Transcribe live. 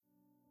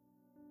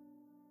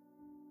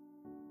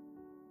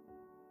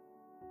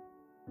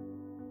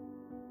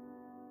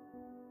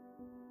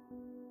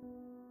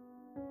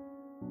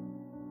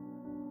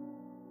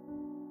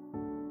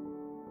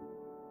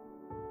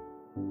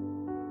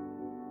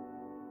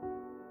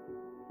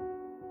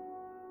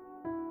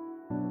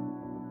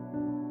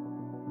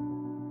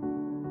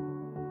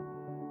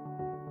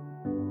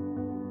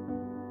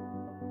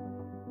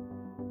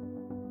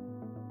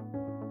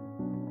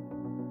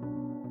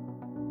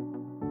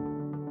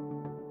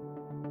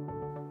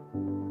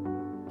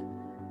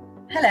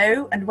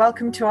Hello and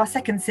welcome to our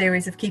second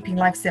series of Keeping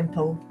Life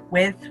Simple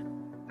with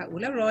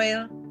Paula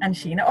Royal and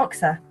Sheena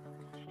Oxer.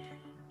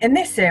 In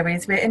this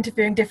series, we're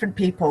interviewing different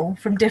people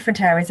from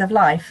different areas of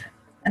life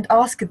and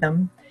asking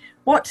them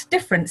what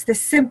difference this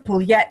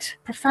simple yet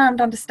profound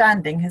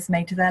understanding has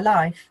made to their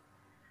life.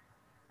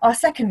 Our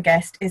second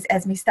guest is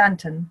Esme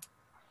Stanton.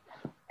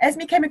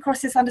 Esme came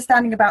across this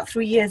understanding about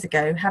 3 years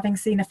ago, having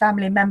seen a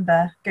family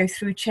member go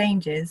through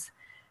changes.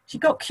 She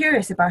got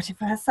curious about it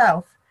for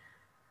herself.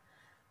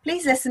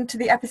 Please listen to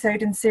the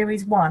episode in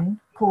Series 1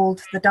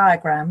 called The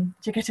Diagram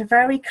to get a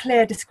very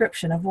clear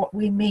description of what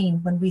we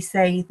mean when we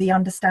say the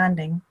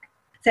understanding.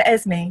 So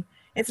Esme,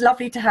 it's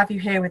lovely to have you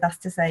here with us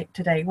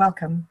today.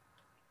 Welcome.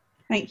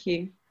 Thank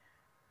you.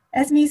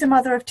 Esme is a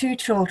mother of 2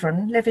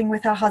 children, living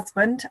with her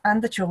husband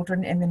and the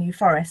children in the New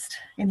Forest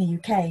in the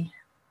UK.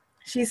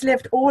 She's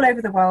lived all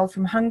over the world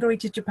from Hungary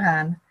to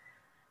Japan.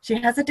 She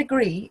has a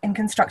degree in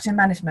construction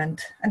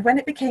management, and when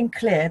it became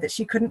clear that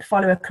she couldn't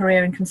follow a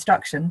career in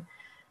construction,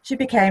 she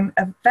became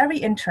very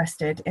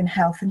interested in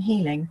health and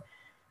healing,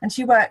 and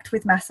she worked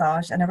with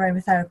massage and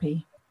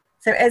aromatherapy.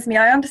 So Esme,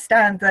 I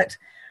understand that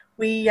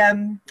we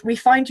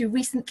find you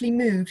recently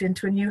moved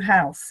into a new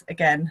house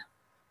again.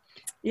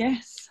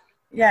 Yes.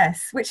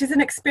 Yes, which is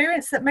an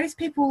experience that most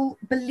people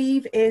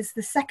believe is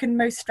the second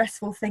most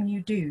stressful thing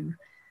you do,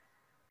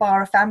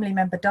 bar a family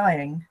member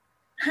dying.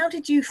 How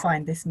did you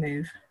find this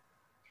move?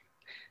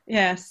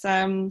 Yes,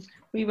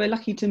 we were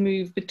lucky to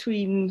move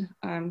between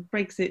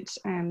Brexit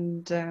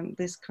and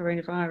this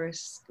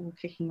coronavirus all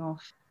kicking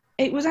off.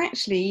 It was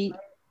actually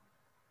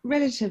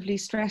relatively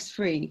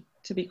stress-free,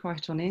 to be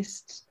quite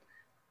honest.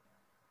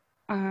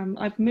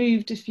 I've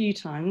moved a few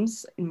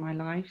times in my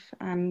life,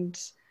 and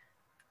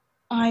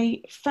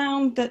I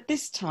found that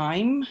this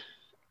time,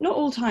 not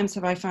all times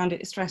have I found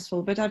it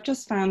stressful, but I've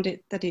just found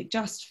that it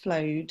just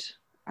flowed,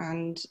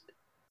 and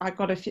I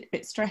got a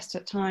bit stressed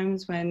at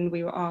times when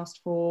we were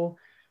asked for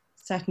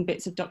certain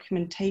bits of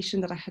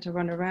documentation that I had to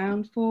run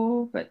around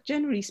for, but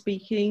generally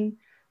speaking,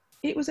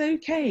 it was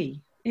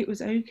okay. It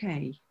was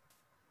okay.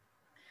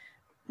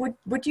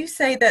 Would you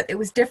say that it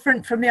was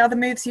different from the other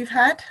moves you've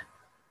had?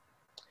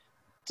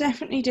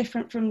 Definitely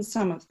different from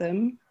some of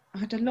them. I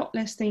had a lot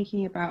less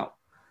thinking about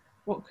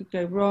what could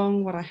go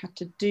wrong, what I had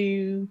to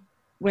do,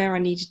 where I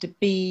needed to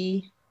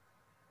be,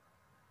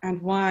 and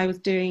why I was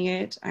doing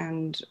it,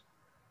 and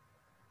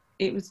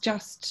it was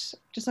just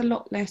a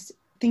lot less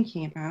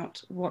thinking about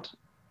what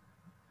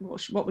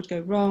would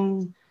go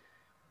wrong,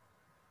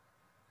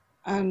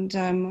 and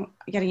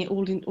getting it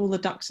all the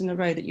ducks in a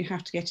row that you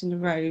have to get in a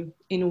row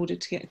in order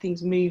to get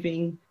things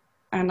moving.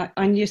 And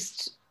I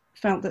just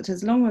felt that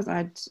as long as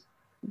I'd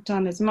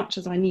done as much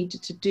as I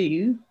needed to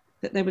do,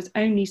 that there was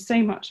only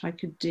so much I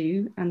could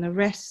do, and the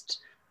rest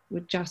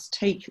would just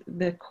take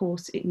the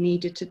course it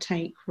needed to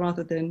take,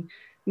 rather than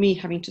me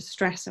having to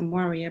stress and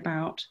worry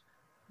about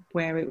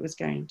where it was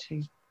going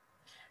to.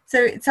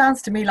 So it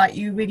sounds to me like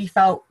you really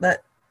felt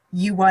that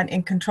you weren't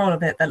in control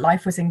of it, that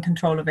life was in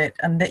control of it,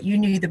 and that you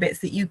knew the bits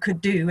that you could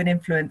do and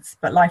influence,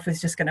 but life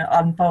was just going to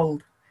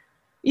unfold.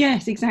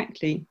 Yes,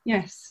 exactly.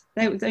 Yes,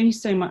 there was only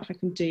so much I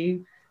can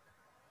do,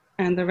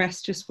 and the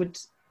rest just would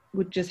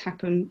just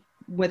happen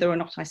whether or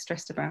not I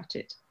stressed about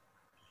it.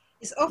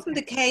 It's often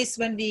the case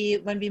when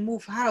we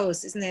move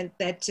house, isn't it,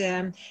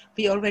 that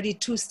we already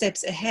 2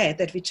 steps ahead,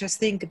 that we just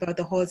think about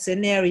the whole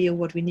scenario,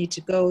 what we need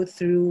to go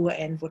through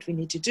and what we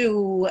need to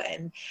do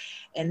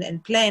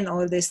and plan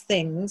all these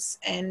things.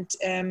 And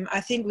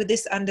I think with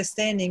this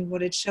understanding,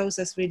 what it shows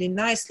us really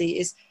nicely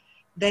is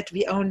that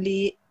we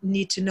only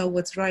need to know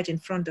what's right in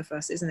front of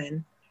us, isn't it?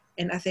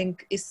 And I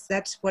think, is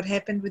that what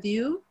happened with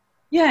you?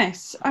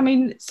 Yes,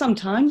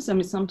 sometimes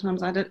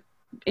I don't,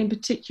 in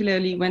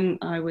particularly when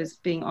I was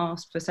being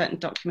asked for certain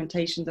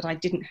documentation that I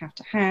didn't have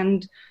to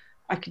hand,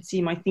 I could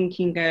see my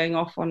thinking going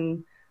off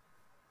on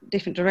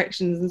different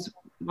directions,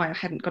 why I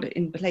hadn't got it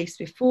in place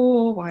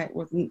before, why it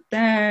wasn't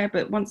there.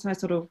 But once I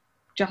sort of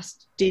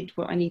just did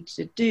what I needed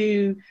to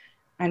do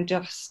and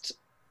just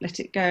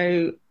let it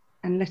go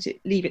and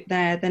leave it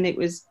there, then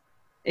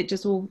it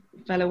just all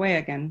fell away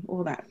again,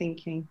 all that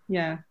thinking.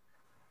 Yeah.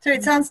 So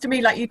it sounds to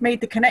me like you'd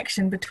made the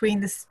connection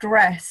between the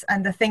stress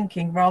and the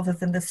thinking rather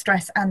than the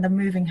stress and the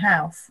moving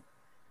house.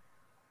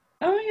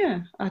 Oh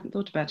yeah, I hadn't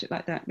thought about it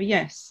like that, but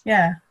yes.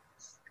 Yeah.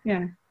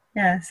 Yeah.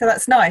 Yeah, so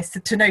that's nice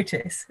to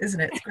notice,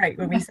 isn't it? It's great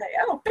when we say,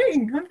 oh,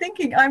 bing, I'm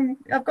thinking,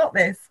 I've got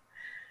this.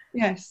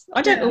 Yes,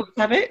 I don't always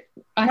have it.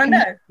 I can know.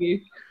 help you.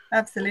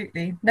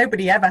 Absolutely.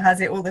 Nobody ever has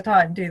it all the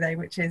time, do they?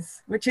 Which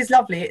is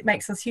lovely. It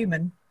makes us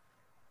human.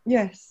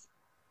 Yes.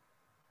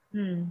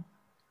 Yeah,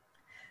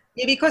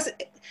 because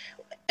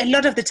a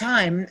lot of the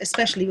time,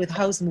 especially with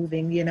house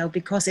moving,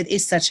 because it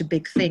is such a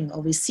big thing,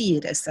 or we see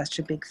it as such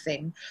a big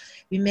thing,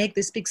 we make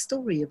this big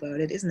story about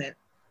it, isn't it?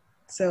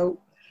 So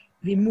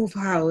we move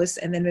house,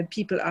 and then when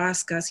people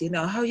ask us,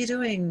 how are you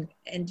doing?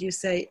 And you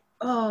say,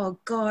 oh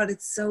God,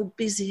 it's so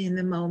busy in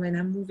the moment.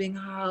 I'm moving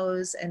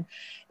house, and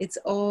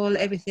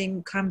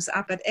everything comes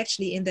up. But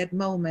actually in that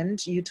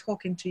moment, you're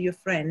talking to your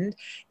friend,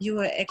 you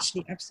are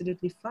actually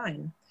absolutely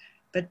fine.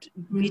 but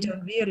we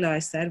don't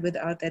realize that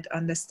without that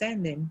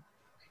understanding.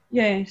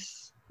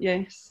 Yes,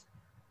 yes.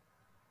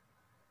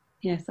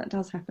 Yes, that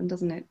does happen,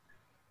 doesn't it?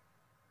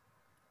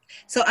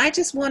 So I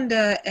just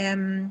wonder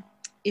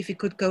if you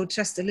could go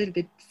just a little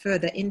bit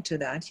further into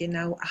that,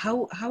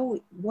 how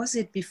was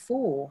it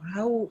before?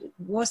 How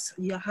was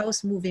your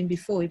house moving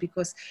before?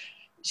 Because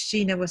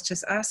Sheena was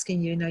just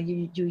asking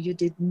you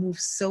did move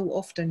so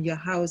often your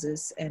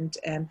houses, and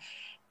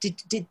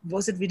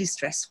was it really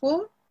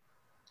stressful?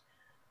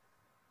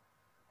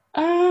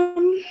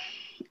 I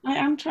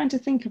am trying to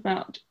think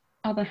about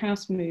other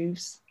house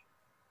moves.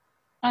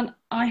 And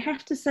I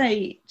have to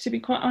say, to be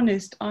quite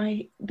honest,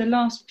 the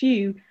last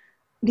few,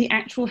 the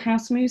actual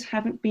house moves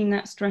haven't been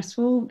that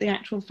stressful. The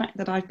actual fact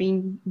that I've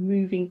been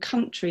moving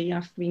country,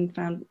 I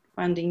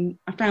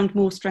found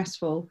more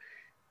stressful.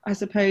 I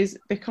suppose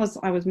because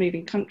I was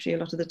moving country a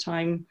lot of the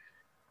time,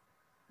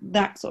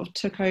 that sort of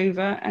took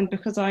over. And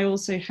because I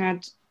also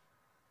had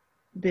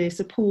the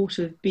support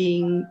of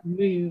being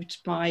moved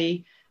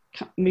by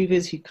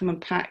movers who come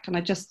and pack, and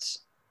I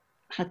just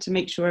had to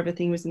make sure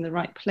everything was in the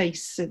right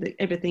place so that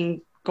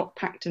everything got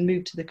packed and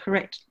moved to the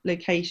correct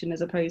location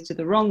as opposed to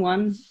the wrong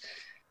one.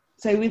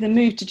 So with the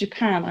move to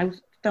Japan, I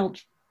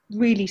felt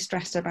really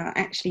stressed about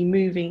actually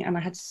moving, and I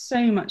had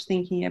so much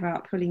thinking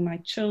about pulling my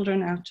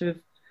children out of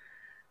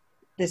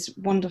this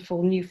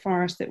wonderful new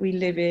forest that we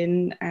live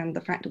in, and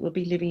the fact that we'll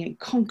be living in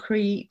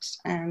concrete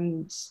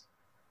and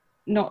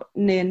not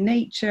near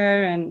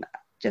nature, and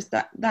just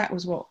that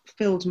was what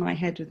filled my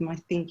head with my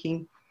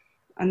thinking.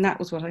 And that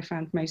was what I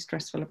found most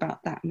stressful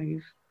about that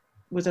move,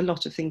 was a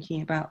lot of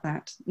thinking about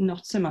that,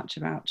 not so much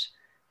about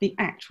the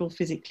actual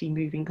physically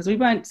moving, because we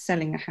weren't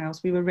selling a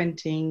house, we were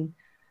renting.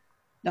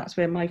 That's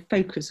where my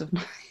focus of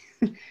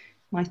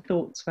my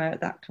thoughts were at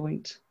that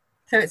point.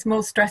 So it's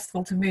more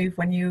stressful to move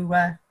when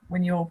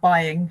you're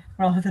buying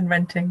rather than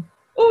renting.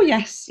 Oh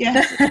yes.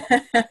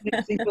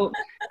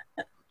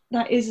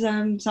 That is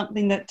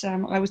something that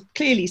I was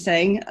clearly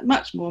saying,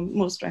 much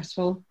more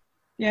stressful.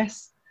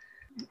 Yes,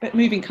 but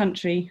moving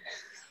country,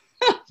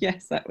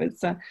 yes, that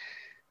was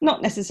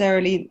not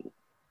necessarily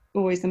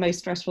always the most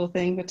stressful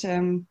thing, but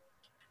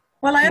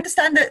well, I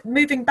understand that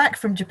moving back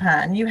from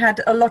Japan, you had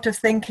a lot of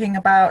thinking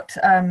about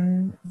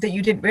that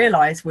you didn't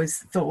realise was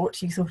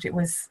thought. You thought it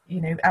was,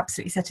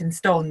 absolutely set in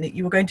stone that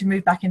you were going to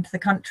move back into the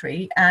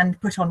country and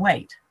put on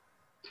weight.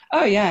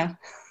 Oh, yeah.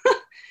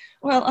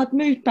 Well, I'd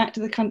moved back to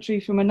the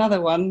country from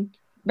another one,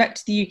 back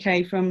to the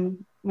UK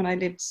from when I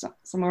lived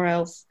somewhere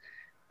else,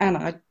 and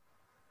I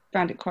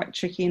found it quite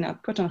tricky, and I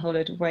put on a whole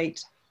load of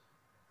weight.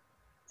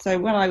 So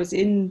when I was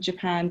in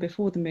Japan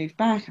before the move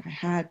back, I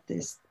had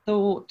this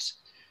thought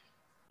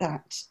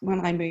that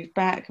when I move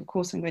back, of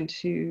course, I'm going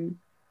to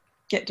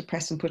get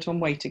depressed and put on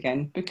weight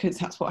again, because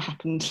that's what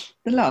happened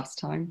the last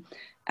time.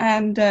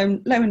 And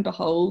lo and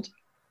behold,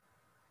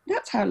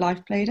 that's how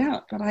life played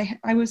out. But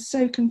I was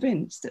so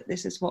convinced that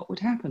this is what would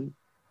happen.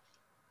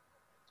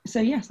 So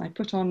yes, I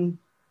put on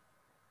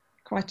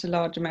quite a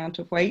large amount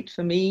of weight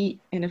for me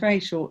in a very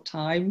short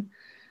time.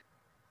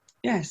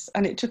 Yes,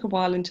 and it took a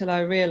while until I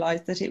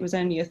realised that it was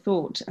only a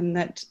thought and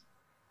that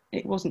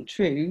it wasn't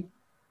true,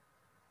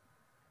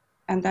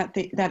 and that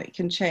it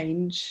can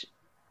change,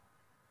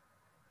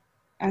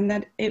 and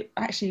that it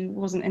actually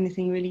wasn't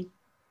anything really,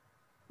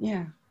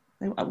 it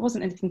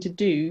wasn't anything to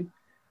do,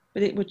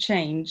 but it would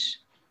change.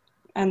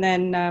 And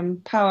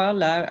then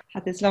Paola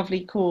had this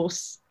lovely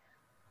course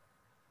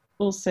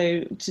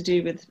also to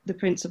do with the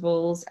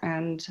principles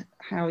and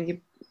how you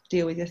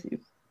deal with your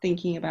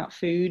thinking about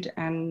food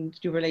and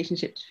your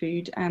relationship to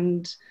food.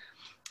 And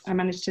I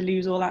managed to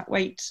lose all that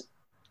weight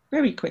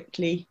very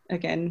quickly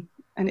again,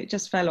 and it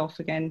just fell off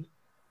again.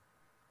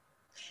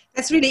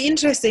 That's really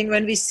interesting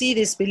when we see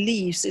these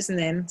beliefs, isn't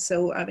it?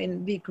 So,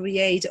 we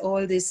create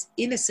all these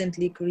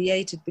innocently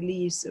created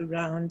beliefs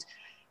around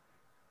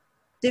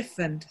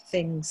different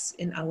things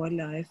in our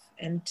life.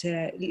 And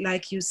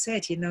like you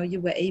said,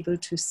 you were able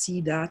to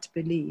see that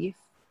belief,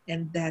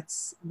 and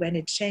that's when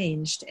it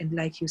changed. And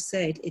like you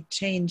said, it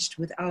changed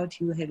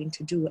without you having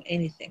to do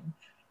anything.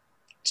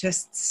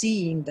 Just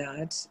seeing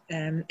that.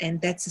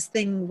 And that's the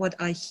thing, what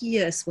I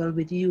hear as well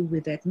with you,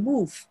 with that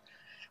move,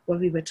 what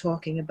we were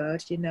talking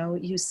about,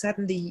 you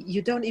suddenly,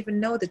 you don't even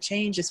know the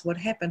changes, what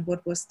happened,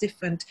 what was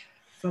different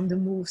from the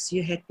moves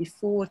you had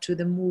before to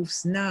the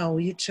moves now.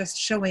 You're just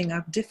showing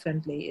up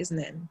differently, isn't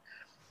it?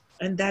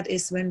 And that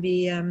is when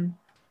we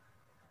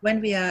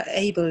are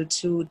able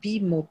to be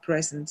more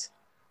present,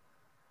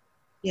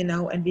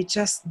 and we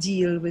just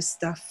deal with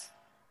stuff,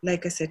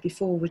 like I said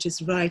before, which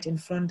is right in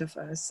front of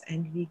us,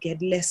 and we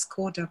get less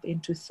caught up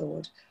into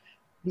thought.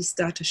 We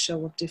start to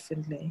show up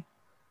differently.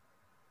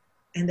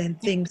 And then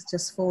things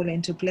just fall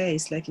into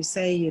place. Like you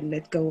say, you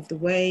let go of the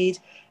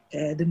weight,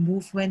 the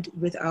movement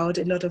without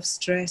a lot of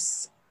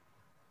stress.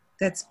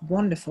 That's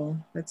wonderful.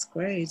 That's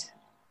great.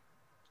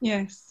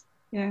 Yes.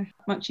 Yeah.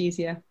 Much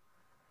easier.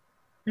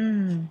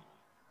 Mm.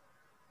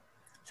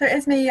 So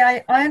Esme,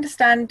 I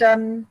understand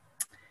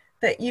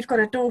that you've got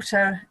a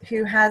daughter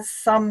who has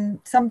some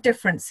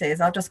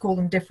differences, I'll just call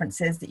them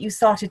differences, that you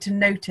started to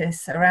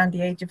notice around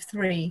the age of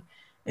 3.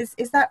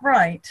 Is that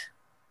right?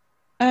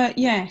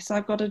 Yes,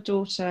 I've got a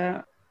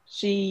daughter.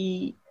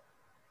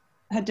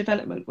 Her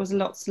development was a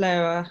lot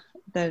slower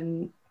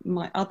than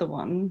my other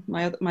one,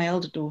 my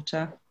elder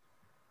daughter.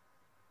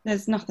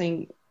 There's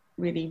nothing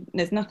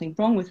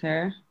wrong with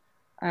her,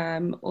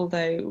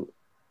 although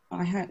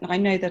I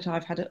know that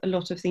I've had a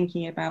lot of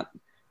thinking about,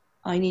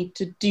 I need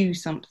to do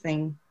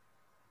something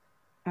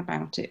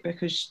about it,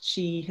 because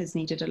she has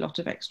needed a lot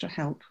of extra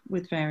help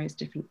with various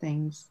different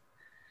things.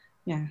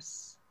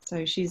 Yes,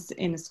 so she's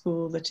in a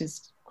school that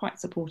is quite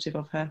supportive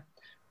of her.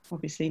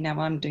 Obviously now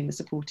I'm doing the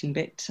supporting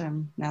bit,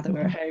 now that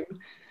we're at home.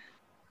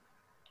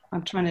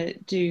 I'm trying to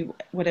do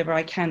whatever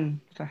I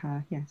can for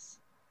her, yes.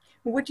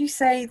 Would you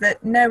say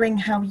that knowing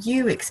how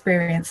you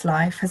experience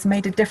life has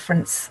made a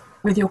difference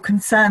with your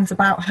concerns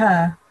about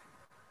her?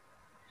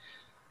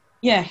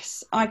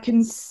 Yes, I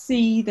can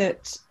see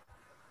that.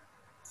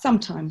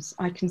 Sometimes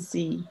I can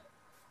see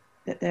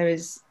that there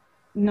is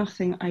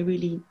nothing I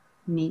really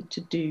need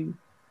to do.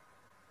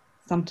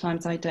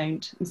 Sometimes I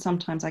don't, and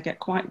sometimes I get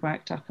quite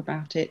worked up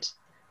about it.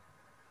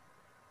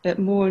 But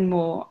more and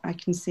more I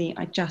can see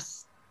I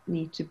just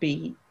need to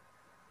be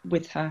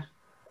with her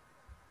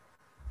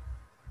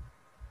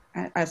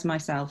as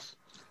myself,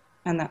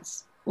 and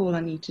that's all I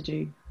need to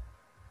do.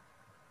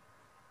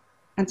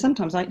 And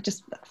sometimes I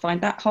just find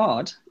that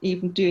hard,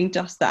 even doing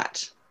just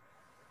that.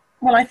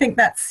 Well, I think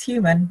that's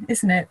human,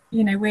 isn't it?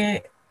 You know,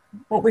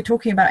 what we're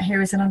talking about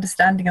here is an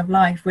understanding of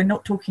life. We're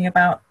not talking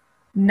about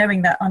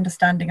knowing that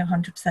understanding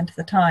 100% of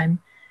the time,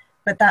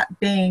 but that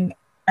being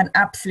an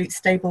absolute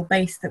stable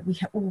base that we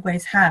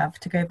always have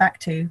to go back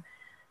to.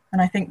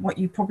 And I think what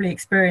you probably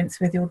experience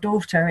with your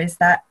daughter is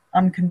that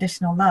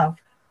unconditional love.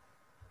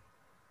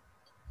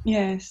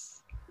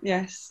 Yes,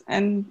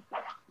 and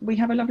we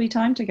have a lovely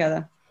time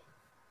together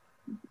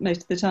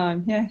most of the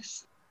time,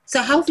 yes.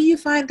 So how do you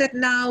find that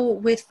now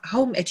with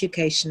home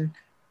education,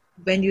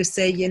 when you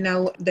say,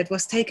 that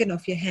was taken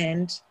off your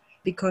hand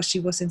because she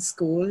was in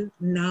school,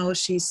 now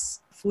she's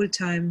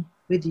full-time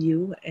with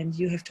you and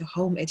you have to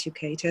home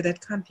educate her?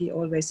 That can't be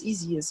always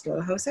easy as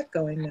well. How's that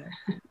going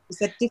now? Is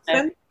that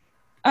different?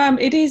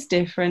 It is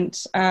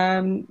different.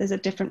 There's a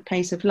different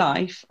pace of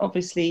life,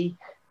 obviously,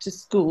 to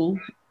school.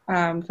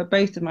 For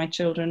both of my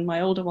children,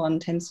 my older one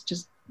tends to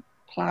just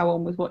plow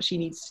on with what she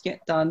needs to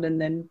get done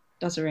and then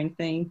does her own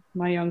thing.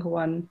 My younger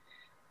one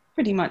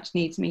pretty much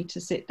needs me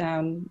to sit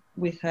down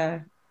with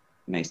her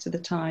most of the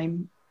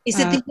time. Is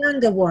it the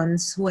younger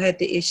ones who had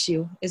the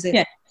issue? Is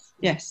it?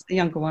 Yes, the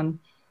younger one.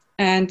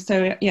 And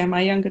so, my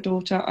younger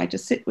daughter, I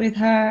just sit with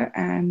her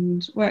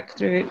and work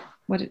through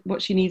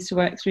what she needs to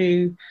work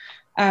through.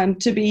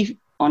 To be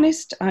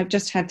honest, I've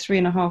just had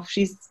 3.5.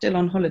 She's still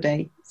on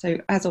holiday. So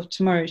as of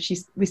tomorrow,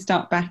 we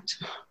start back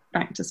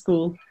to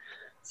school.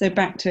 So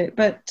back to it.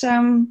 But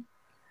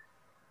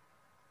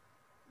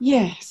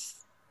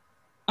yes,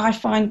 I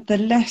find the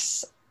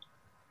less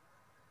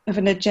of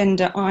an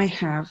agenda I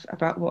have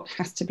about what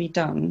has to be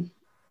done,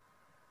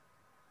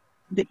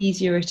 the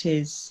easier it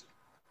is,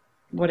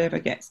 whatever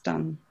gets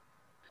done.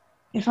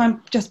 If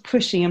I'm just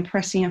pushing and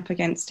pressing up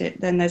against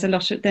it, then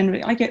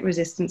then I get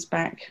resistance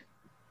back.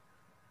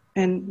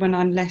 And when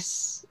I'm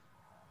less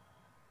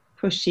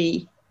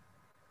pushy,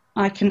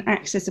 I can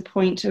access a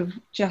point of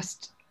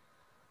just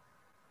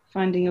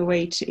finding a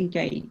way to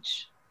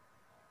engage.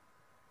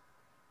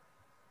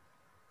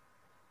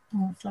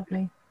 Oh, that's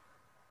lovely.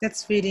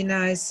 That's really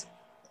nice.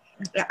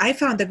 I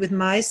found that with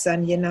my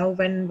son,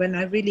 when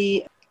I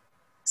really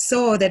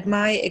saw that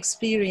my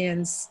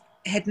experience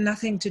had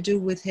nothing to do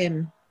with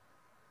him.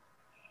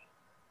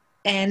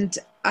 And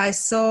I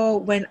saw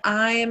when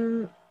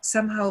I'm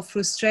somehow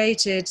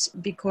frustrated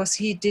because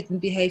he didn't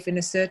behave in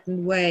a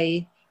certain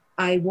way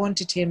I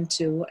wanted him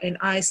to, and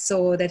I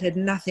saw that had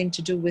nothing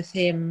to do with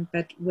him,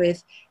 but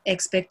with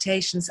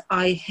expectations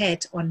I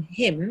had on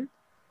him,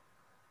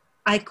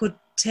 I could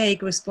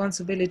take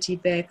responsibility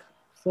back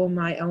for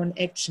my own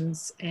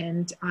actions,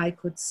 and I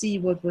could see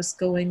what was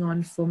going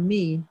on for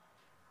me.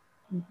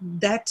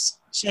 That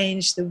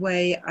changed the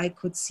way I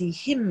could see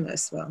him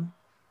as well.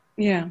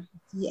 Yeah.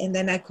 And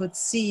then I could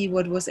see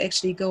what was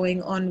actually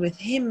going on with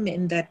him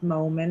in that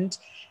moment.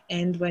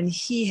 And when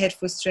he had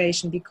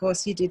frustration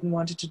because he didn't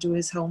want to do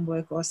his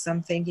homework or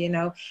something,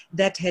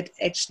 that had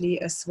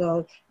actually as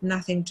well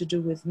nothing to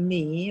do with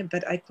me,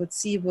 but I could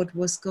see what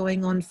was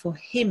going on for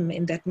him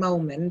in that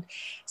moment.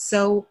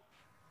 So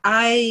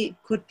I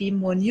could be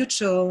more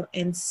neutral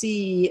and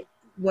see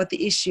what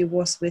the issue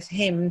was with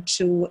him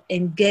to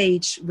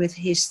engage with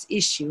his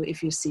issue,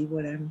 if you see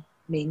what I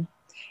mean.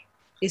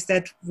 Is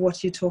that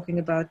what you're talking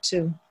about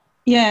too?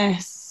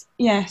 Yes.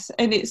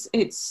 And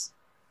it's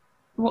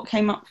what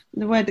came up,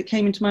 the word that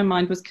came into my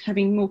mind was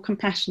having more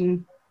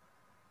compassion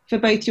for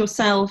both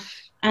yourself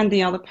and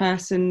the other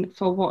person,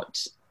 for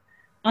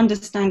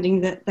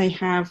understanding that they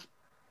have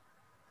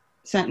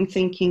certain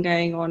thinking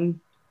going on.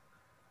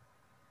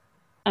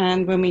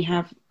 And when we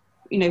have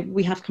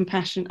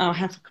compassion, I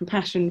have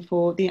compassion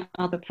for the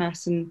other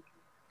person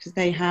because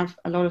they have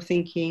a lot of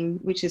thinking,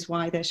 which is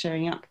why they're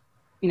showing up,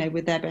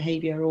 with their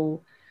behavior or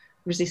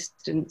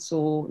resistance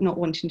or not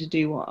wanting to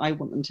do what I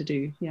want them to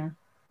do. Yeah.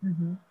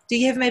 Mm-hmm. Do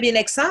you have maybe an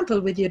example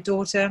with your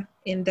daughter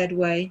in that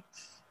way?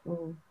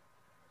 Oh,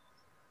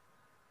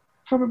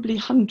 probably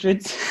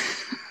hundreds.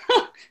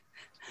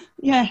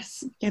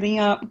 Yes, getting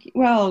up,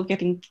 well,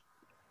 getting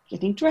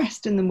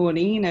dressed in the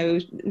morning, you know,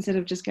 instead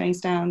of just going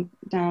down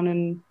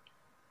and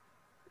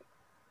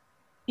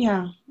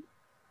yeah,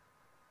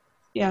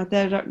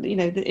 there are, you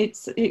know,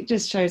 it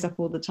just shows up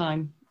all the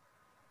time.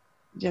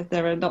 Yeah,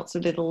 there are lots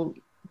of little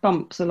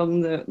bumps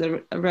along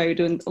the road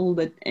and all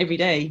the every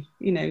day,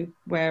 you know,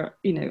 where,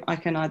 you know, I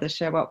can either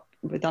show up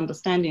with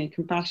understanding and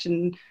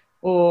compassion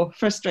or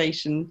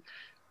frustration,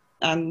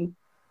 and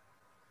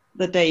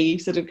the day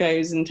sort of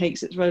goes and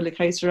takes its roller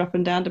coaster up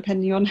and down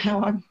depending on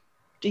how I'm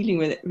dealing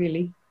with it,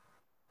 really.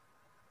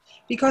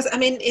 Because I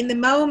mean, in the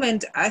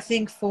moment, I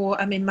think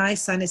my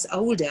son is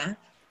older,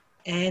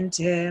 and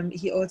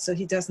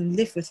he doesn't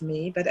live with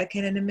me, but I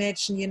can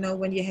imagine, you know,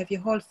 when you have your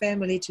whole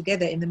family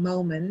together in the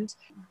moment,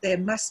 there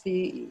must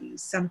be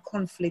some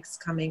conflicts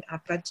coming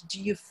up. But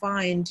do you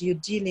find you're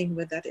dealing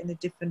with that in a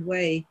different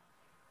way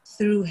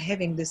through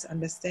having this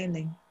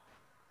understanding?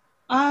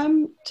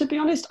 To be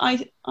honest,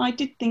 I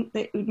did think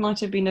that it might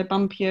have been a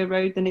bumpier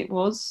road than it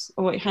was,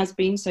 or it has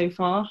been so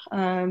far.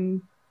 I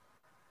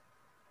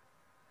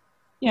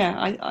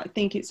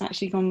think it's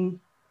actually gone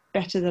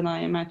better than I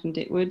imagined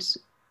it would.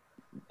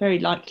 Very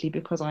likely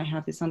because I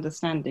have this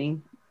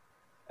understanding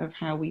of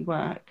how we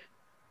work.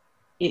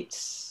 It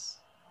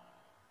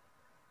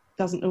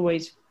doesn't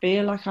always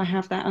feel like I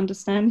have that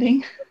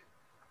understanding.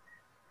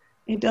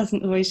 It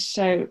doesn't always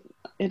show.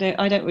 I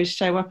don't always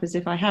show up as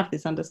if I have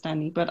this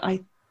understanding, but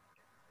I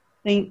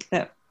think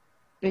that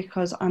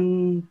because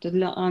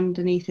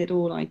underneath it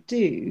all I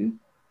do,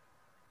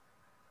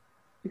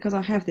 because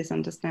I have this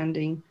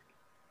understanding,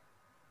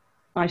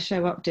 I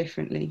show up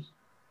differently.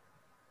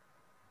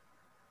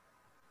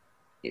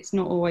 It's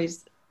not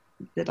always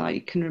that I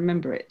can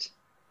remember it,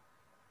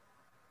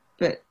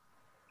 but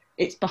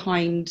it's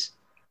behind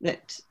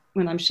that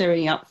when I'm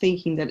showing up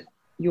thinking that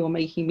you're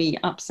making me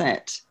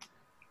upset,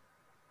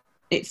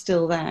 it's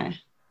still there.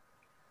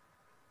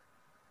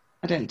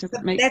 Does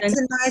that make sense? That's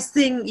a nice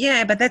thing,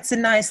 yeah, but that's a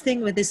nice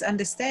thing with this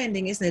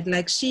understanding, isn't it?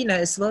 Like Sheena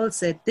as well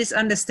said, this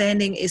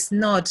understanding is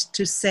not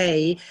to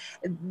say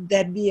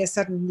that we are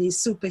suddenly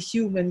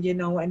superhuman, you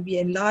know, and we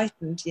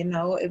enlightened, you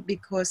know,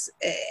 because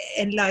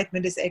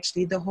enlightenment is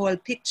actually the whole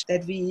picture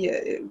that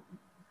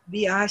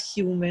we are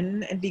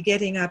human and we're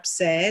getting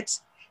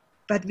upset,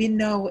 but we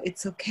know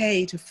it's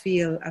okay to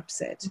feel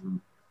upset. Mm-hmm.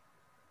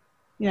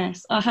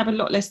 Yes, I have a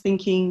lot less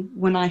thinking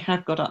when I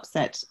have got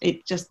upset.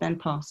 It just then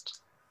passed.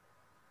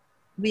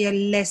 We are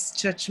less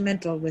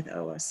judgmental with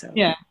ourselves.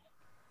 Yeah,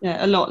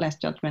 a lot less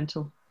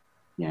judgmental.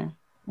 Yeah,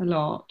 a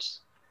lot.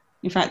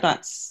 In fact,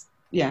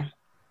 yes,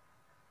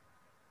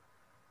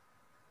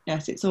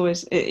 it's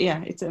always,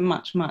 it's a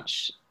much,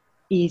 much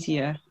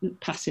easier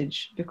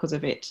passage because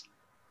of it.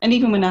 And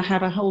even when I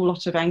have a whole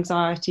lot of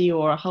anxiety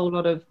or a whole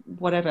lot of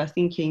whatever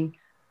thinking,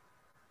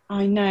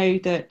 I know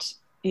that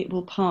it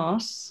will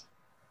pass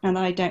and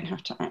I don't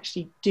have to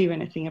actually do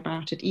anything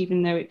about it,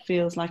 even though it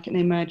feels like an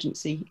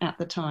emergency at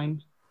the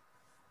time.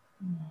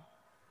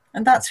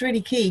 And that's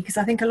really key, because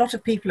I think a lot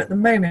of people at the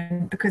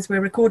moment, because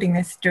we're recording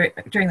this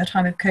during the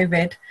time of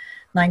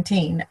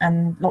COVID-19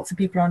 and lots of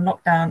people are on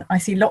lockdown, I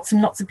see lots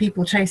and lots of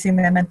people chasing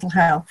their mental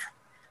health,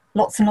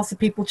 lots and lots of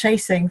people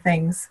chasing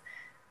things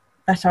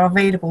that are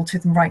available to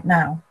them right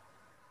now.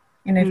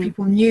 You know, if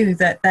people knew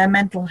that their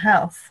mental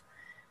health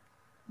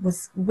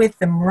was with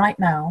them right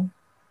now,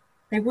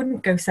 they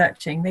wouldn't go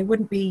searching, they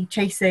wouldn't be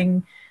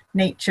chasing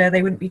nature,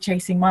 they wouldn't be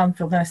chasing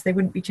mindfulness, they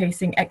wouldn't be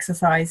chasing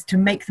exercise to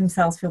make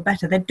themselves feel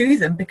better. They'd do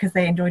them because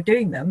they enjoy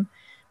doing them,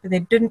 but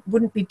they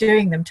wouldn't be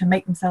doing them to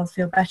make themselves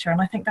feel better.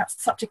 And I think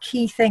that's such a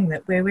key thing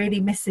that we're really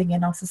missing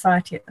in our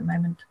society at the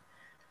moment.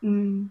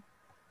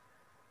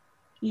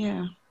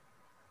 Yeah.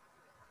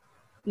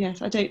 Yes,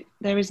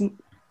 there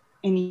isn't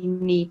any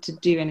need to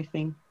do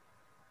anything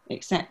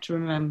except to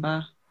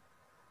remember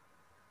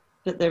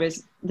that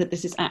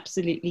this is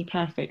absolutely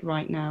perfect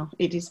right now.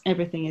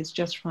 Everything is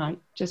just right,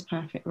 just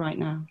perfect right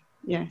now.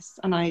 Yes,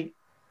 and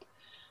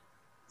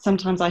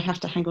sometimes I have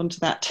to hang on to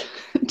that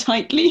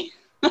tightly.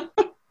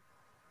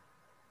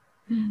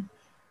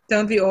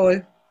 Don't we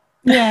all?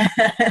 Yeah.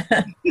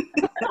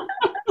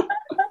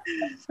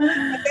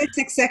 That's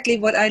exactly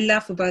what I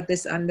love about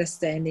this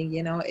understanding.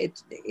 You know,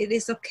 it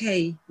is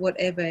okay,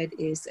 whatever it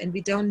is, and we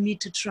don't need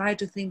to try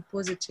to think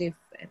positive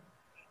and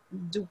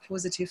do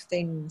positive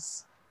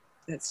things.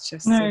 That's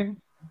just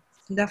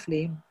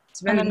lovely. It's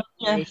very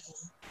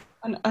yes.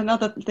 And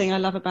another thing I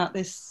love about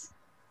this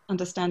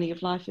understanding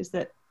of life is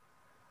that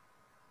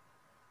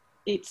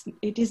it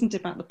isn't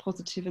about the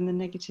positive and the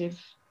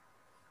negative.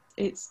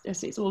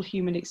 It's all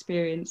human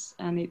experience,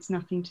 and it's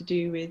nothing to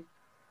do with,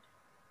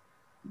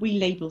 we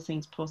label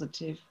things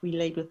positive, we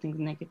label things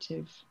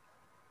negative,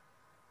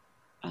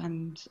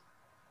 and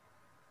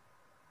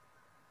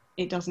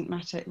it doesn't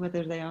matter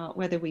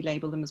whether we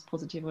label them as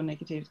positive or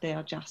negative. They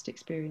are just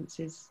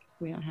experiences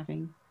we are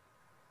having.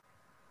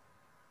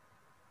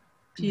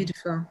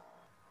 Beautiful.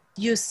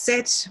 You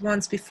said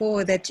once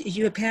before that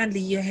you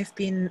have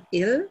been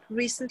ill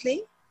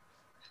recently.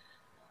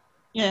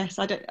 Yes,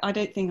 I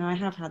don't think I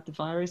have had the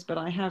virus, but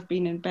I have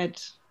been in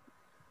bed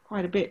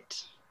quite a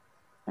bit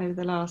over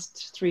the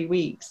last 3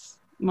 weeks.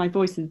 My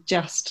voice is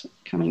just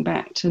coming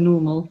back to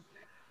normal.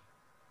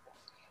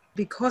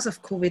 Because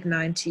of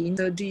COVID-19,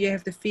 so do you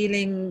have the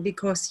feeling,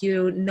 because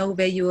you know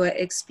where your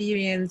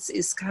experience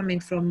is coming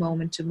from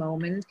moment to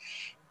moment,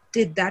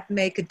 did that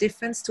make a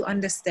difference to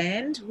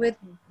understand with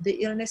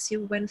the illness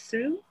you went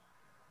through?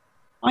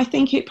 I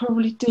think it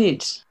probably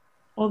did,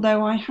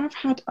 although I have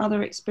had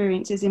other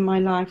experiences in my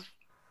life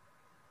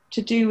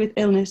to do with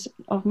illness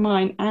of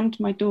mine and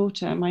my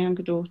daughter, my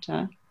younger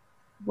daughter,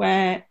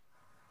 where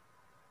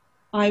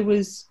I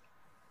was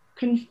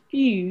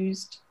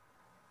confused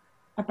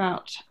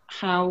about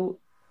how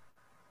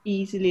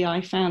easily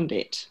I found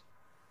it.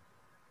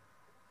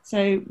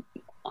 So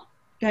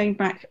going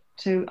back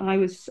to,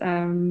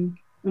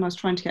 when I was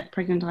trying to get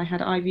pregnant, I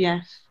had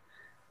IVF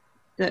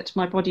that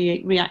my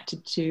body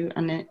reacted to,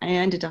 and I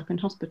ended up in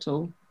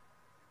hospital.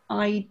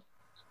 I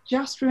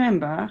just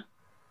remember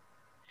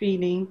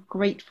feeling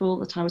grateful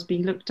that I was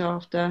being looked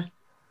after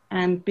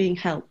and being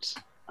helped.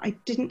 I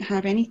didn't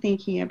have any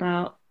thinking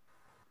about,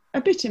 a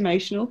bit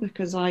emotional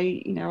because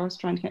I was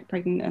trying to get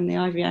pregnant and the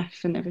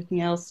IVF and everything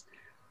else,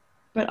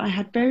 but I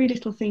had very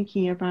little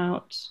thinking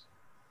about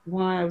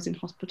why I was in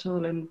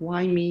hospital and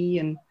why me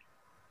and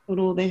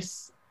all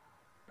this.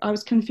 I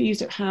was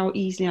confused at how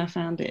easily I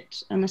found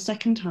it. And the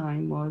second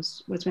time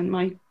was when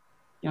my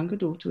younger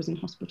daughter was in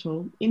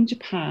hospital in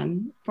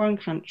Japan, foreign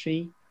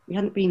country. We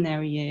hadn't been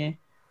there a year.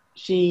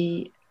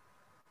 She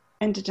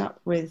ended up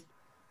with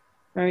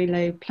very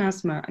low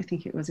plasma, I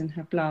think it was, in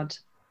her blood.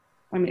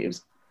 I mean, it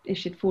was, if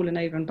she'd fallen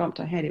over and bumped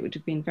her head, it would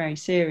have been very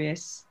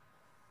serious.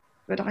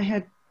 But I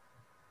had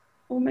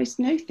almost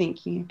no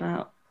thinking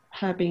about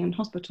her being in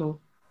hospital.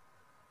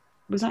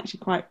 It was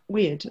actually quite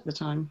weird at the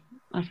time.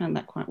 I found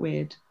that quite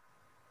weird.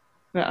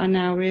 But I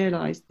now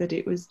realise that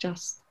it was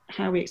just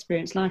how we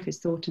experience life is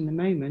thought in the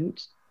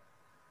moment,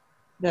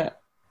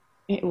 that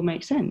it all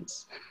makes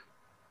sense.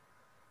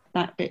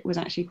 That bit was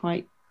actually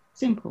quite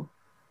simple,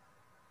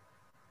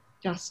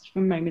 just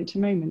from moment to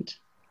moment.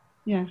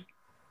 Yeah.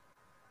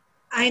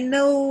 I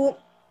know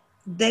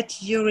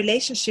that your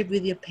relationship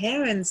with your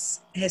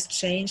parents has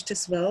changed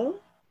as well.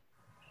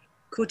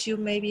 Could you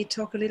maybe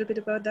talk a little bit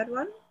about that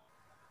one?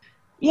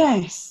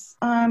 Yes,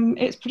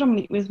 it's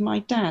predominantly with my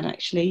dad,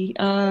 actually.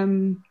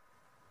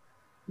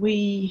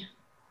 We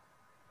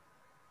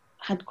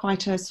had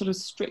quite a sort of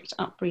strict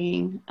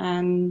upbringing,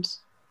 and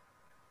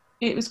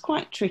it was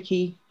quite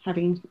tricky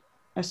having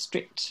a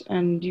strict,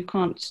 and you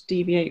can't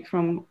deviate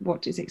from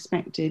what is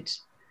expected.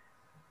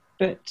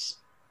 But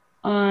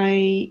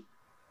I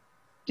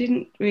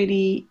didn't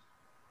really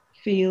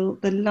feel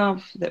the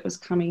love that was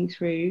coming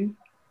through.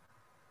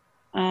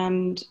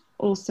 And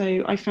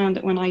also I found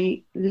that when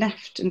I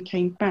left and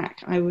came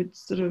back, I would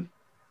sort of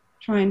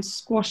try and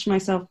squash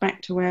myself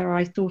back to where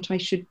I thought I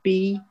should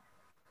be.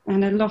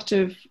 And a lot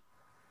of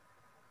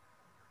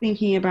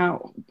thinking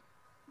about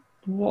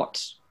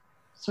what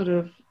sort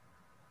of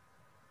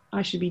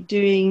I should be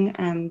doing.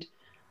 And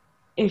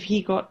if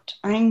he got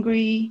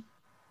angry,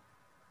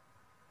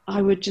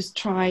 I would just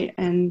try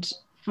and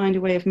find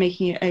a way of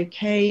making it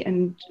okay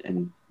and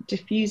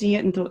diffusing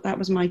it, and thought that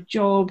was my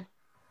job.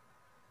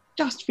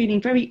 Just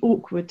feeling very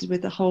awkward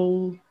with the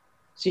whole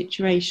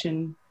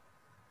situation.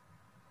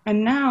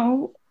 And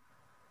now,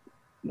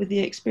 with the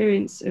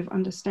experience of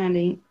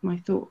understanding my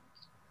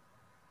thoughts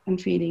and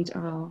feelings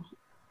are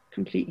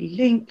completely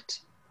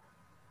linked,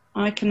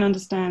 I can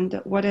understand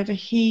that whatever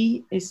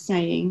he is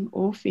saying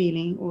or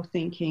feeling or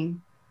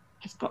thinking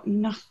has got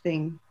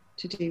nothing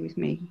to do with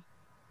me.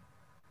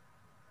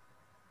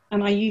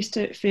 And I used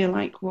to feel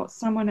like what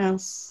someone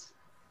else,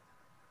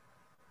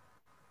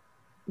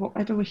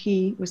 whatever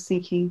he was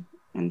thinking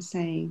and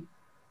saying,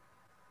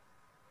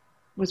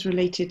 was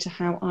related to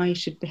how I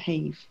should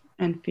behave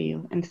and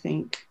feel and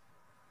think.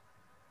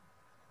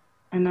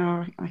 And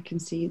now I can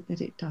see that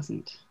it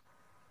doesn't.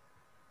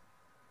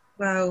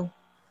 Wow,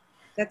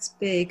 that's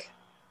big.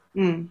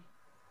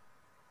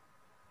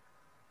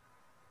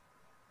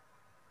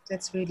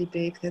 That's really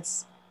big.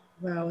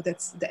 Wow,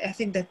 I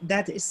think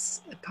that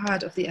is a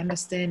part of the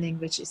understanding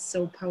which is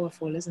so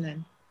powerful, isn't it?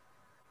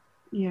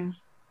 Yeah.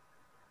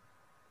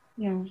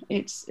 Yeah,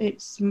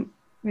 it's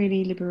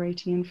really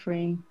liberating and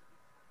freeing.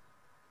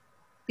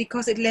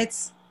 Because it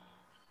lets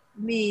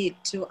me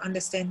to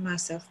understand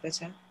myself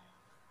better,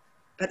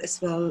 but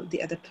as well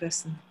the other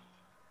person.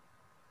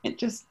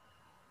 It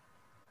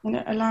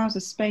allows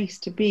a space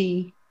to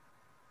be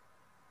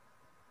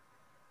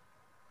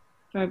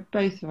for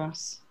both of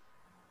us,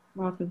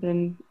 rather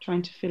than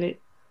trying to fill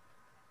it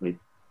with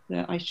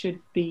that I should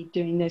be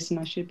doing this and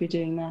I should be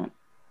doing that.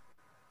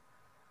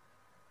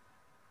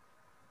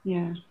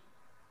 Yeah.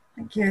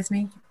 Thank you,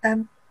 Esme.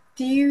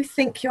 Do you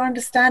think your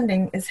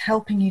understanding is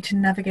helping you to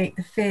navigate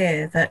the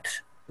fear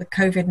that the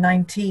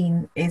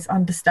COVID-19 is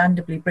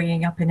understandably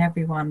bringing up in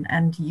everyone,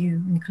 and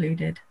you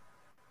included?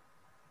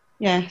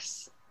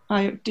 Yes,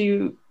 I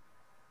do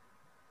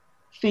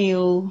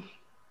feel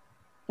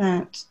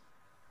that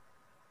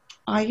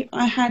I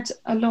had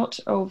a lot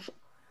of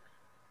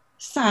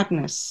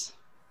sadness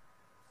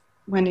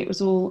when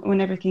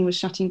everything was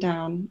shutting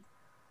down.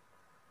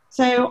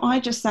 So I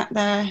just sat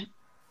there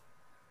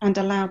and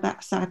allowed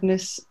that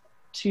sadness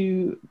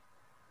to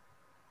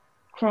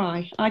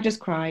cry. I just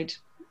cried,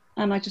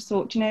 and I just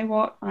thought, you know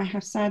what, I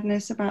have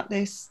sadness about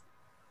this,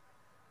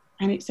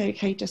 and it's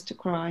okay just to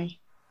cry.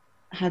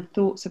 I had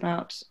thoughts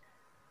about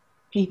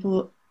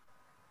people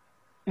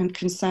and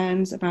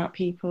concerns about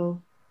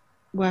people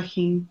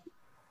working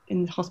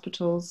in the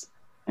hospitals,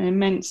 an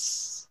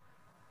immense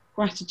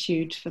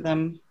gratitude for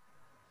them,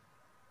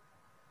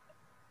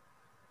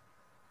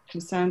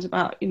 concerns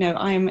about,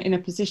 I am in a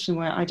position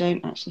where I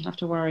don't actually have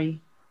to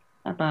worry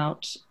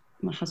about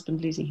my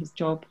husband losing his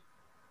job.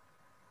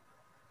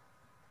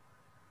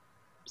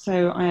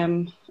 So I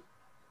am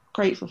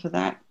grateful for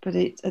that, but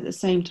at the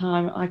same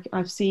time,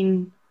 I've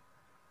seen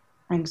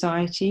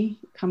anxiety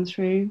come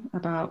through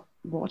about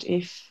what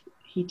if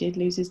he did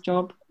lose his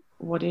job?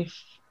 What if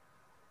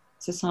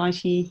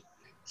society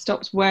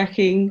stops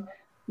working?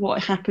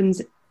 What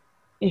happens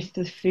if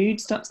the food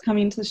stops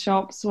coming into the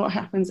shops? What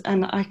happens?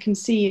 And I can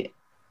see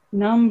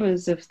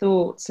numbers of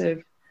thoughts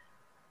of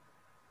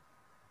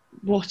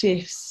what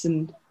ifs,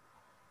 and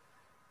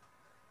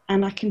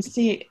I can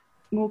see it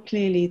more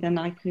clearly than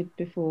I could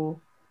before,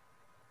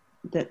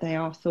 that they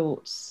are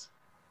thoughts.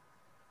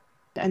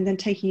 And then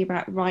taking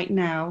about right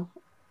now,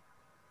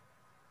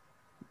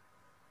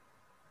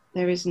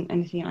 there isn't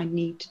anything I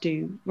need to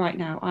do right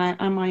now.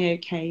 Am I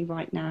okay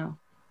right now?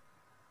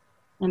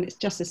 And it's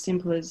just as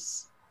simple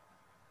as,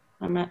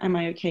 am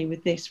I okay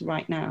with this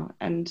right now?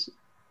 And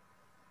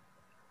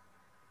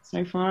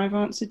so far I've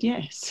answered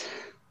yes.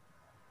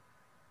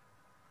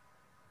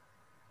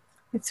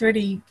 It's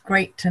really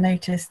great to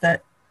notice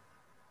that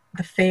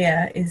the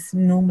fear is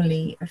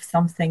normally of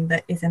something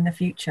that is in the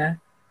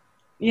future.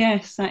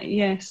 Yes,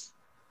 yes,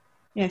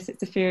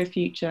 it's a fear of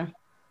future.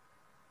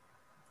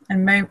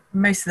 And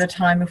most of the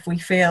time, if we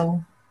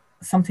feel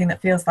something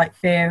that feels like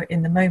fear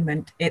in the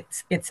moment,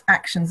 it's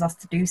actions us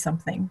to do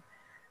something.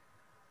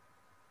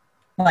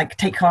 Like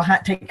take your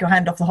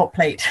hand off the hot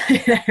plate.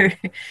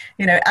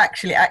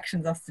 Actually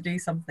actions us to do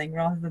something,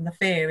 rather than the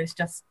fear is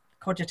just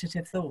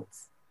cogitative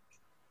thoughts.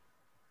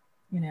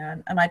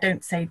 And I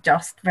don't say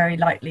just very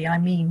lightly. I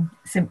mean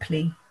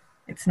simply.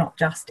 It's not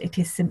just. It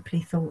is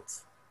simply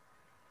thoughts.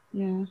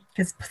 Yeah.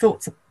 Because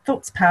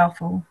thoughts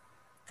powerful.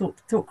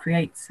 Thought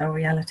creates our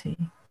reality.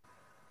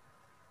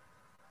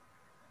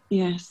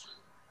 Yes.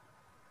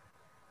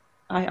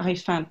 I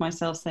found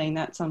myself saying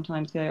that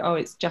sometimes, oh,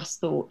 it's just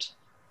thought.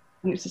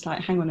 And it's just like,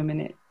 hang on a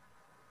minute.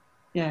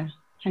 Yeah,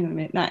 hang on a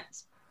minute.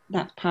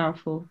 That's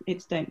powerful.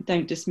 It's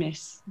don't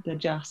dismiss the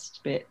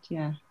just bit.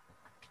 Yeah.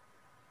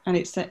 And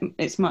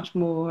it's much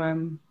more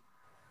a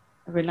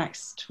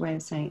relaxed way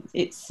of saying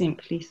it's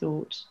simply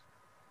thought.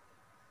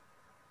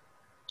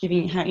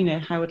 Giving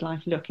how would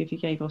life look if you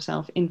gave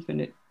yourself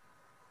an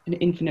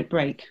infinite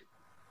break,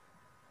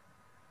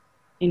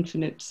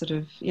 infinite sort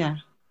of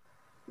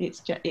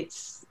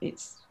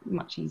it's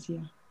much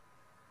easier.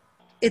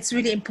 It's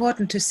really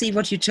important to see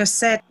what you just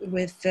said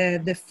with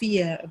the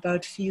fear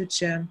about the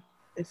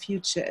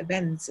future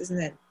events, isn't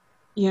it?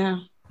 Yeah.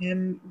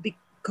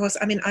 Because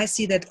I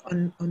see that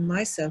on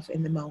myself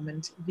in the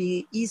moment.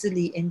 We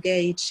easily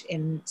engage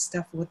in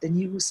stuff what the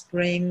news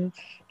bring.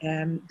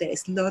 There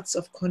is lots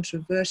of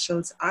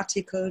controversial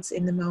articles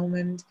in the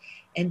moment,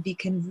 and we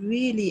can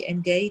really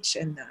engage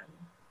in that.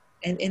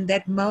 And in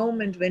that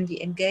moment when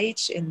we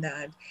engage in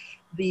that,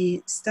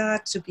 we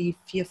start to be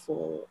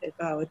fearful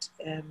about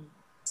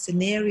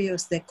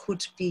scenarios that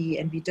could be,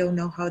 and we don't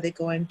know how they're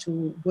going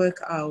to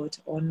work out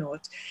or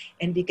not.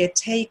 And we get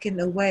taken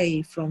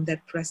away from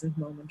that present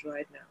moment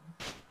right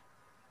now.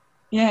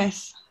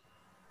 Yes.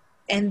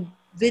 And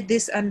with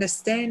this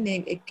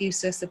understanding, it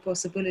gives us the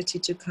possibility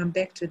to come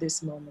back to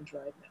this moment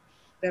right now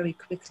very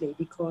quickly,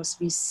 because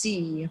we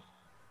see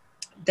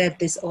that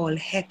this all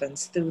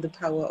happens through the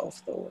power of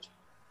thought.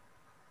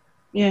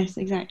 Yes,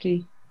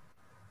 exactly.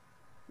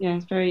 Yeah,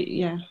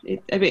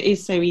 it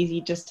is so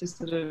easy just to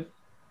sort of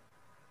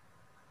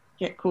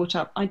get caught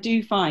up. I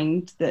do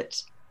find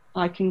that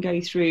I can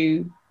go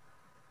through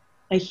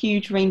a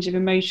huge range of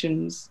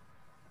emotions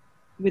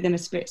within a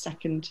split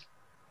second.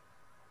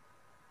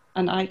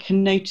 And I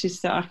can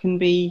notice that I can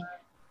be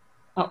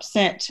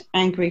upset,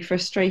 angry,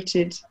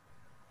 frustrated,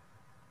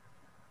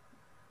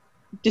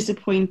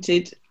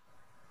 disappointed,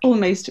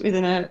 almost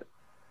within a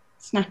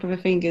snap of a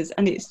fingers.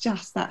 And it's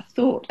just that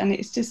thought, and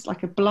it's just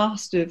like a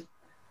blast of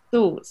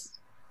thoughts.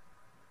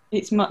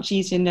 It's much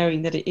easier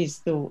knowing that it is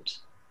thought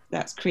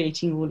that's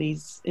creating all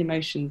these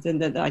emotions,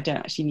 and that I don't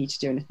actually need to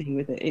do anything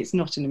with it. It's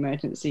not an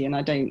emergency, and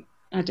I don't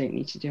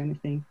need to do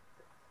anything.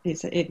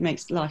 It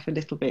makes life a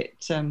little bit,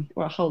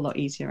 a whole lot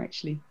easier,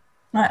 actually.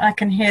 I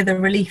can hear the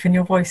relief in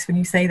your voice when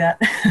you say that.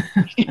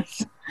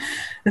 Yes.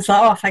 It's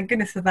like, oh, thank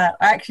goodness for that.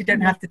 I actually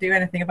don't have to do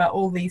anything about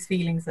all these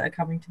feelings that are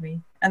coming to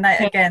me. And that,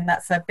 again,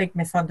 that's a big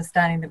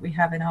misunderstanding that we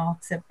have in our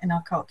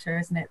culture,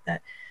 isn't it?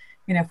 That,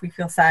 you know, if we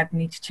feel sad, we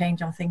need to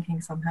change our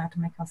thinking somehow to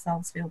make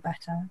ourselves feel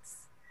better.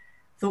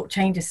 Thought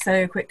changes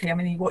so quickly. I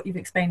mean, what you've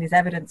explained is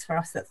evidence for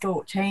us that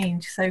thought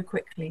change so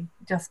quickly.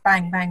 Just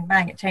bang, bang,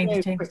 bang. It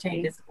changes,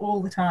 changes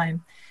all the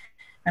time.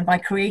 And by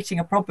creating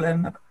a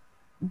problem,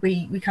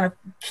 we kind of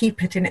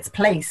keep it in its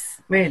place,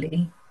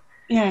 really.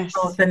 Yes.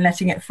 Rather than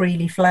letting it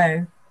freely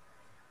flow.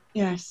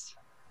 Yes.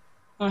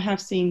 I have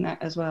seen that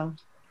as well.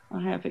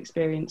 I have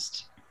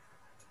experienced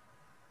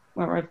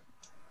where I've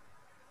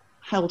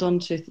held on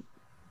to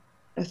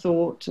a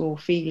thought or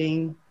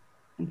feeling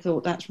and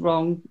thought that's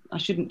wrong. I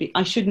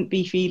shouldn't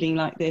be feeling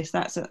like this.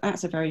 That's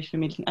a very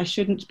familiar thing. I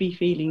shouldn't be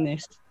feeling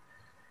this.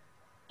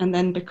 And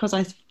then because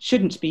I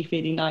shouldn't be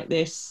feeling like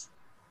this,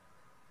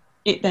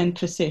 it then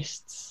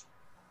persists.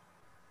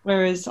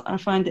 Whereas I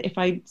find that if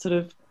I sort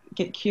of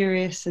get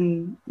curious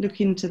and look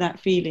into that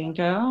feeling and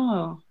go,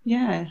 oh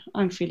yeah,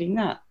 I'm feeling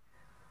that,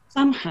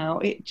 somehow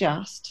it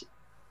just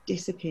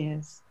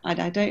disappears.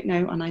 I don't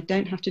know, and I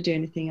don't have to do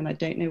anything, and I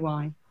don't know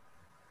why.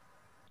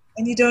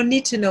 And you don't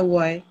need to know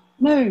why.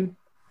 No.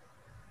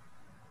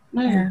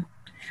 Yeah.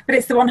 But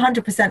it's the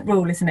 100%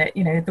 rule, isn't it?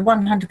 You know, the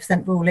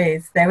 100% rule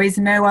is there is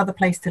no other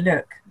place to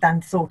look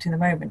than thought in the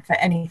moment for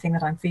anything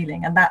that I'm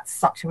feeling. And that's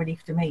such a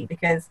relief to me,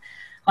 because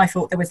I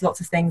thought there was lots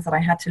of things that I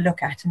had to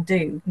look at and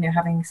do, you know,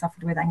 having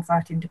suffered with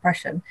anxiety and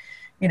depression.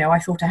 You know, I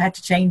thought I had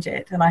to change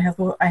it, and I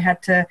thought I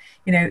had to,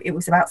 you know, it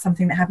was about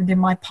something that happened in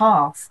my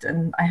past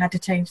and I had to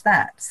change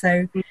that.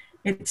 So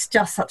it's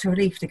just such a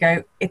relief to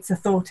go, it's a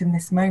thought in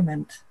this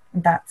moment,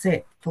 and that's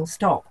it, full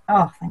stop.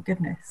 Oh, thank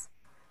goodness.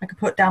 I could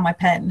put down my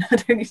pen. I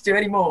don't need to do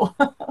any more.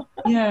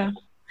 Yeah.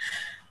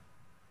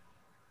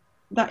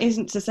 That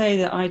isn't to say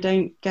that I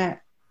don't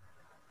get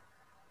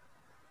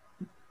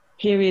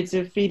periods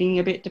of feeling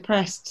a bit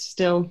depressed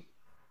still.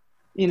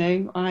 You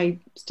know, I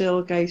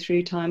still go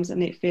through times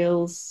and it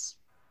feels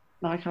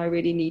like I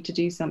really need to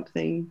do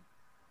something.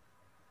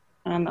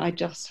 And I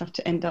just have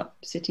to end up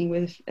sitting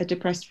with a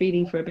depressed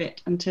feeling for a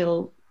bit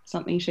until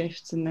something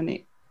shifts, and then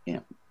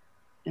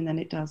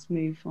it does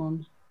move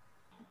on.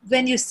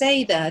 When you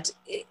say that,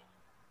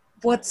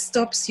 what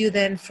stops you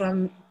then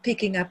from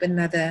picking up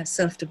another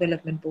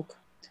self-development book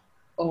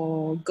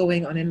or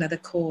going on another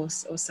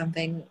course or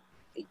something?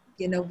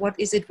 You know, what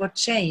is it, what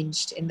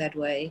changed in that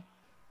way?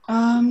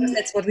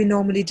 That's what we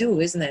normally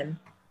do, isn't it?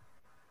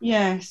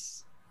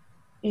 Yes,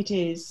 it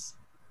is.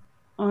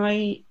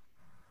 I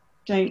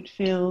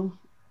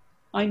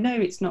know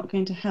it's not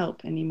going to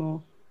help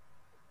anymore.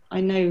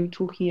 I know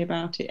talking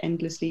about it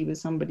endlessly with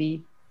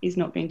somebody is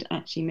not going to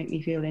actually make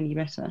me feel any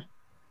better.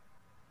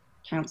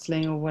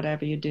 Counselling or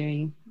whatever you're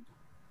doing,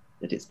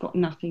 that it's got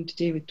nothing to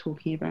do with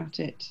talking about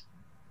it.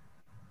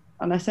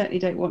 And I certainly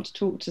don't want to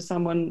talk to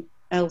someone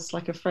else,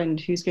 like a friend,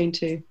 who's going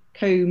to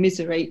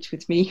commiserate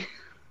with me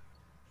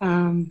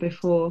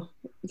before.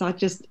 I'll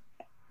just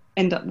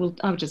end up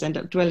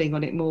dwelling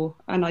on it more.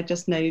 And I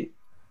just know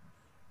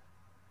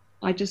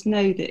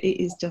that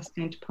it is just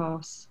going to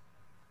pass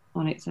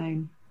on its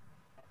own.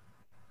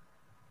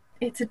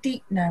 It's a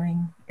deep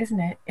knowing, isn't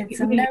it? It's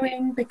a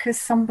knowing because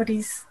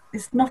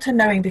it's not a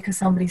knowing because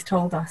somebody's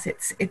told us.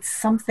 It's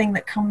something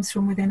that comes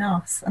from within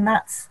us, and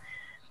that's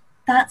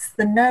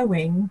the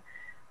knowing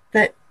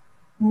that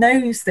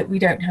knows that we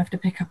don't have to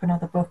pick up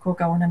another book or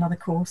go on another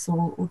course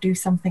or do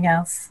something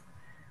else.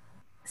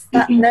 It's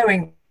that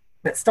knowing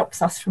that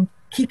stops us from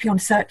keeping on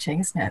searching,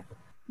 isn't it?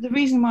 The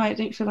reason why I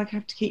don't feel like I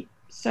have to keep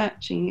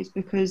searching is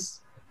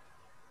because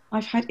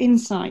I've had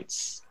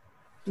insights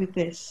with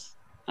this,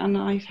 and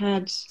I've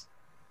had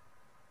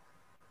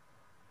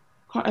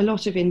quite a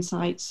lot of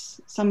insights,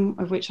 some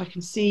of which I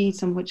can see,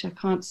 some of which I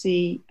can't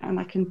see, and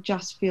I can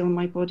just feel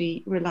my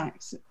body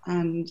relax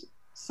and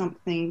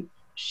something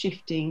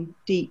shifting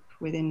deep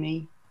within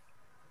me.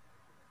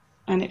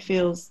 And it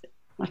feels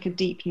like a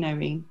deep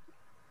knowing,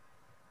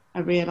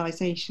 a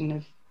realization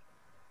of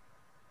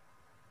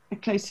a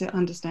closer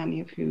understanding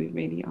of who we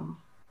really are.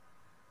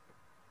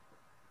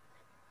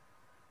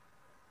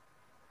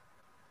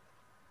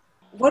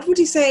 What would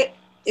you say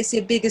is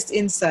your biggest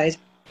insight?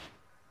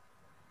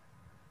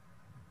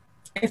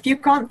 If you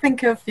can't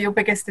think of your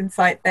biggest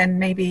insight, then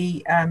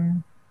maybe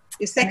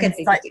your second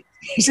biggest.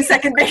 The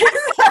second biggest.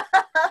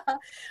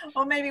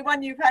 Or maybe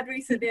one you've had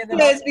recently.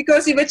 Yes,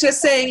 because you were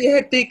just saying you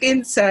had big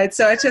insights,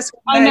 so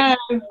I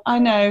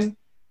know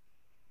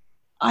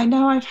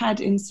I've had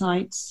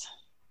insights.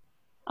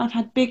 I've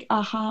had big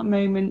aha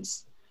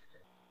moments.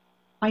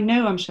 I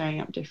know I'm showing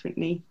up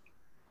differently,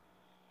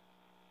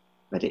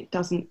 but it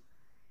doesn't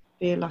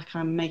feel like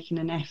I'm making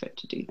an effort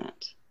to do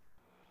that.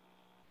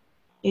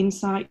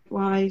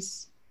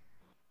 Insight-wise,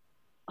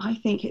 I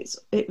think it's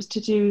to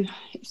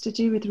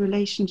do with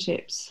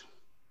relationships,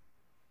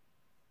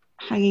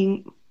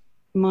 hanging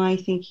my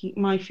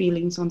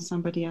feelings on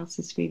somebody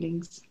else's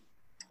feelings.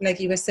 Like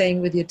you were saying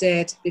with your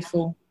dad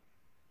before.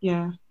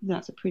 Yeah,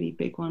 that's a pretty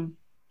big one.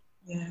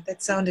 Yeah,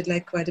 that sounded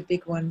like quite a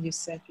big one you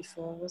said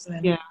before, wasn't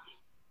it? Yeah.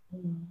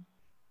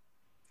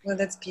 Well,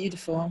 that's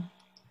beautiful.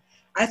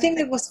 I think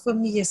that was for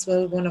me as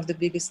well one of the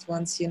biggest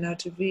ones, you know,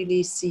 to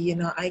really see, you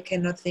know, I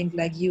cannot think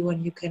like you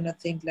and you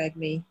cannot think like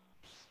me.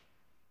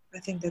 I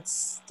think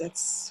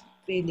that's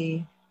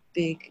really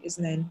big,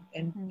 isn't it?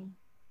 And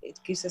it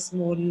gives us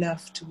more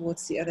love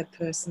towards the other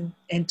person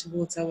and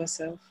towards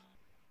ourselves.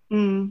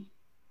 Mm.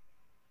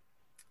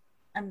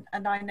 And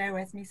I know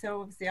Esme,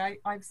 so obviously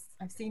I've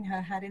seen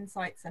her had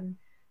insights, and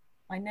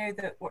I know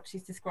that what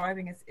she's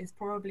describing is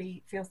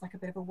probably feels like a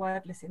bit of a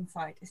wordless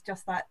insight. It's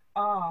just that,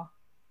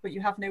 but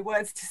you have no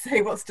words to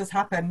say what's just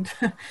happened.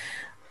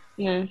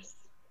 Yes,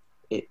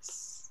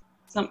 it's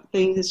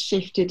something has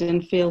shifted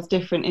and feels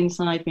different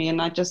inside me,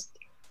 and I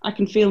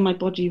can feel my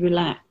body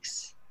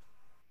relax.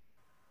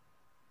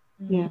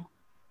 Yeah.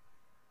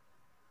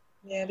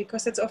 Yeah,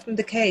 because that's often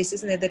the case,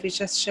 isn't it? That we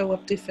just show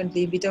up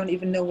differently. We don't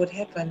even know what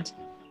happened.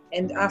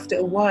 And after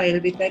a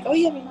while, we're like, oh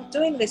yeah, we're not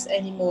doing this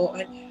anymore.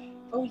 And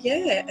oh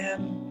yeah,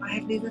 I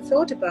haven't even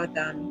thought about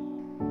that.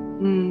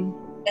 And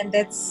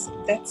that's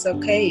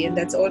okay. And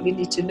that's all we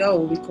need to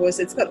know, because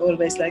it's not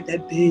always like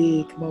that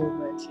big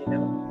moment, you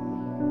know.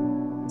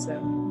 So,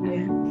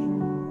 yeah.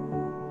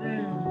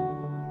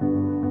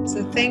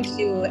 So thank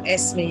you,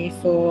 Esme,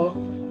 for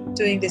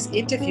doing this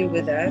interview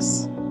with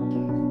us.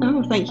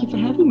 Oh, thank you for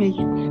having me.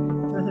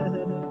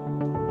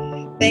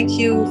 Thank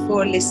you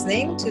for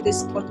listening to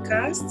this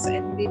podcast,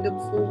 and we look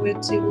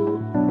forward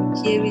to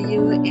hearing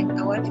you in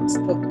our next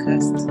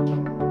podcast.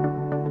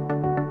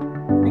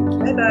 Thank you.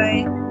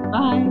 Bye-bye.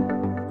 Bye.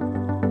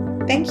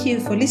 Thank you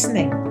for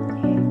listening.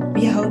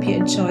 We hope you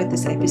enjoyed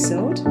this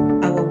episode.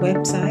 Our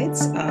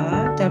websites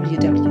are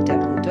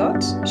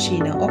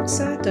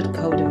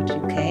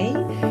www.sheenaoxa.co.uk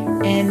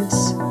and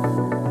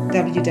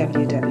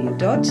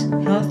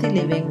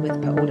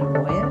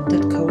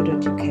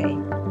www.healthylivingwithpaolamoyer.co.uk.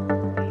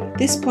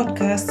 These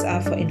podcasts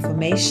are for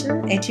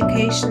information,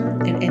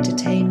 education, and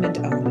entertainment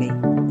only.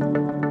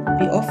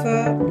 We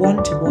offer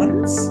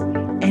one-to-ones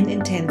and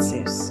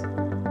intensives.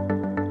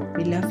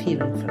 We love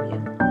hearing from you.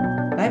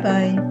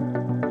 Bye-bye.